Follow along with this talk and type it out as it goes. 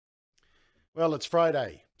Well, it's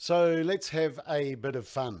Friday, so let's have a bit of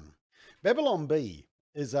fun. Babylon Bee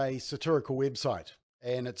is a satirical website,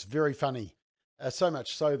 and it's very funny. So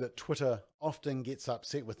much so that Twitter often gets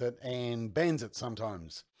upset with it and bans it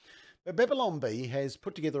sometimes. But Babylon Bee has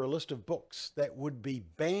put together a list of books that would be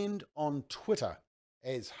banned on Twitter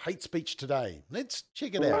as hate speech today. Let's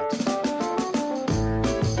check it out.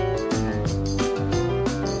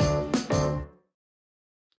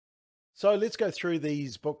 So let's go through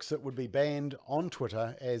these books that would be banned on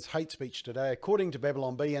Twitter as hate speech today, according to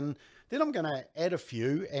Babylon Bee. And then I'm going to add a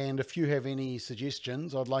few. And if you have any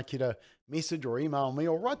suggestions, I'd like you to message or email me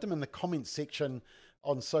or write them in the comments section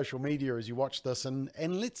on social media as you watch this. And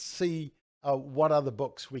let's see what other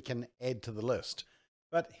books we can add to the list.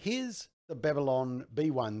 But here's the Babylon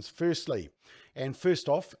Bee ones firstly. And first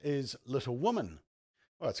off is Little Women.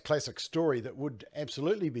 Well, it's a classic story that would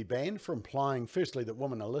absolutely be banned for implying, firstly, that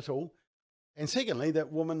women are little, and secondly,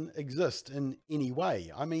 that women exist in any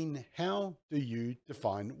way. I mean, how do you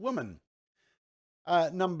define women?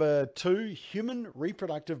 Number 2, Human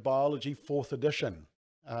Reproductive Biology 4th edition.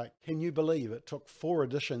 Can you believe it took 4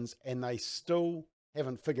 editions and they still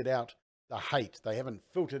haven't figured out the hate? They haven't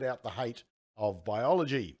filtered out the hate of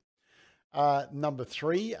biology. Number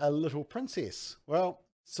 3, A Little Princess. Well,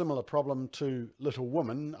 similar problem to Little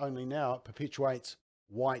Woman, only now it perpetuates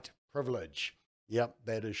white privilege. Yep,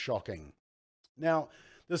 that is shocking. Now,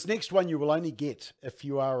 this next one you will only get if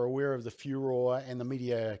you are aware of the furor and the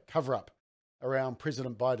media cover-up around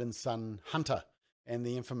President Biden's son, Hunter, and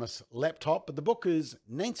the infamous laptop. But the book is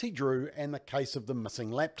Nancy Drew and the Case of the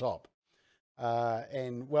Missing Laptop.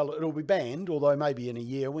 And, well, it'll be banned, although maybe in a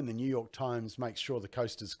year when the New York Times makes sure the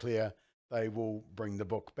coast is clear, they will bring the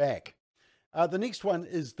book back. The next one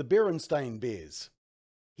is the Berenstain Bears.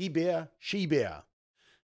 He bear, she bear.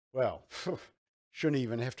 Well, shouldn't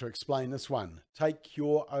even have to explain this one. Take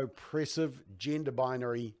your oppressive gender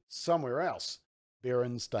binary somewhere else.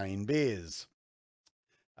 Berenstain Bears.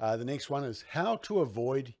 The next one is How to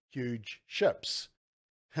Avoid Huge Ships.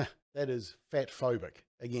 That is fat-phobic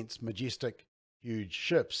against majestic, huge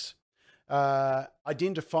ships.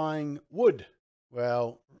 Identifying wood.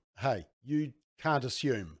 Well, hey, you can't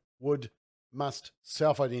assume. Wood must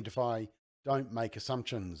self-identify. Don't make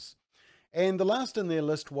assumptions. And the last in their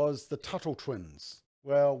list was the Tuttle twins.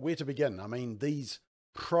 Well, where to begin? I mean, these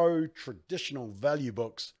pro-traditional value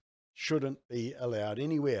books shouldn't be allowed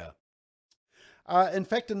anywhere. In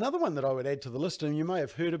fact, another one that I would add to the list, and you may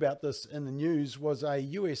have heard about this in the news, was a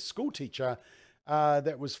US school teacher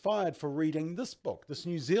that was fired for reading this book, this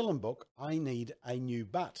New Zealand book, I Need a New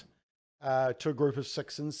Butt, to a group of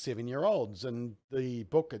 6 and 7-year-olds. And the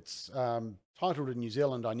book, it's titled in New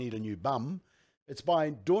Zealand, I Need a New Bum. It's by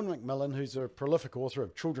Dawn McMillan, who's a prolific author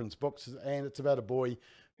of children's books, and it's about a boy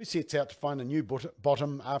who sets out to find a new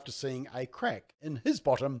bottom after seeing a crack in his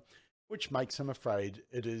bottom, which makes him afraid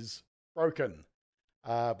it is broken.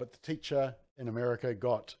 But the teacher in America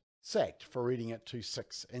got sacked for reading it to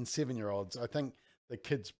 6 and 7-year-olds. I think the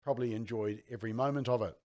kids probably enjoyed every moment of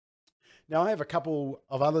it. Now, I have a couple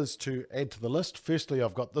of others to add to the list. Firstly,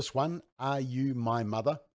 I've got this one, Are You My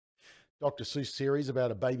Mother? Dr. Seuss series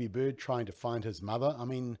about a baby bird trying to find his mother. I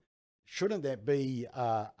mean, shouldn't that be,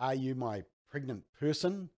 Are you my pregnant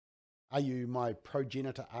person? Are you my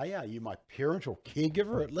progenitor A? Are you my parent or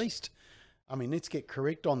caregiver at least? I mean, let's get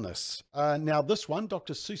correct on this. Now, this one,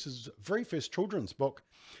 Dr. Seuss's very first children's book,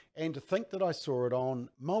 and to think that I saw it on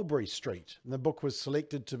Mulberry Street. And the book was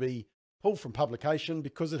selected to be pulled from publication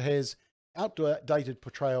because it has outdated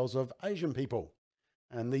portrayals of Asian people.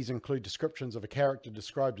 And these include descriptions of a character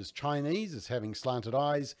described as Chinese, as having slanted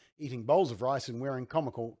eyes, eating bowls of rice and wearing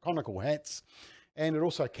conical hats. And it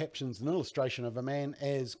also captions an illustration of a man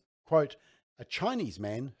as, quote, a Chinese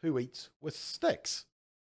man who eats with sticks,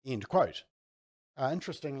 end quote.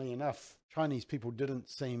 Interestingly enough, Chinese people didn't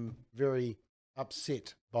seem very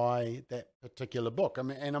upset by that particular book. I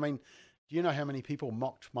mean, do you know how many people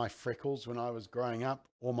mocked my freckles when I was growing up,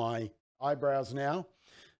 or my eyebrows now?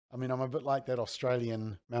 I mean, I'm a bit like that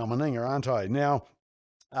Australian Mal Meninga, aren't I? Now,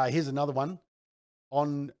 here's another one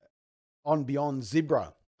on Beyond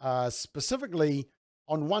Zebra. Specifically,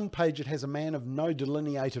 on one page, it has a man of no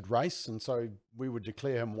delineated race, and so we would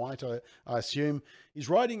declare him white, I assume. He's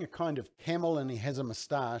riding a kind of camel, and he has a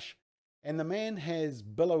moustache, and the man has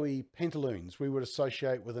billowy pantaloons we would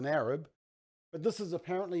associate with an Arab, but this is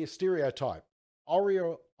apparently a stereotype.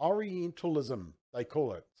 Orientalism, they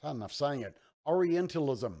call it. It's hard enough saying it.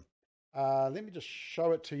 Orientalism. Let me just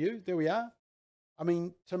show it to you. There we are. I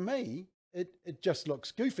mean, to me, it just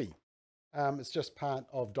looks goofy. It's just part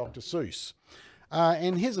of Dr. Seuss.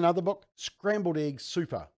 And here's another book, Scrambled Egg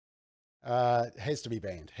Super. has to be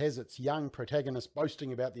banned. Has its young protagonist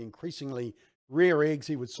boasting about the increasingly rare eggs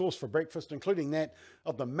he would source for breakfast, including that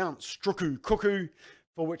of the Mount Struku cuckoo,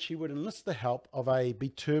 for which he would enlist the help of a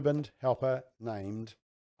beturbaned helper named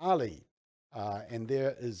Ali. And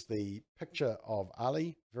there is the picture of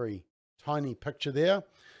Ali, very tiny picture there.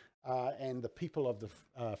 And the people of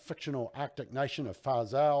the fictional Arctic nation of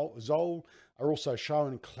Zol are also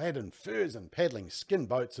shown clad in furs and paddling skin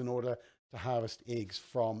boats in order to harvest eggs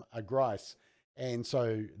from a grice. And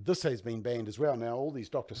so this has been banned as well. Now, all these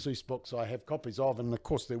Dr. Seuss books I have copies of, and of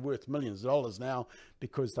course they're worth millions of dollars now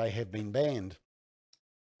because they have been banned.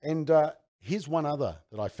 And here's one other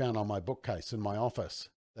that I found on my bookcase in my office,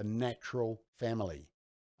 The Natural Family.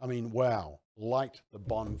 I mean, wow, light the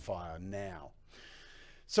bonfire now.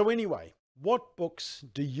 So anyway, what books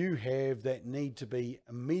do you have that need to be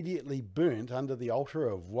immediately burnt under the altar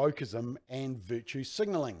of wokism and virtue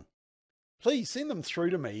signaling? Please send them through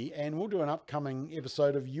to me and we'll do an upcoming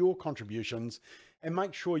episode of your contributions, and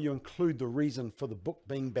make sure you include the reason for the book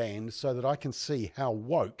being banned so that I can see how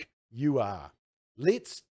woke you are.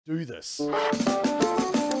 Let's do this.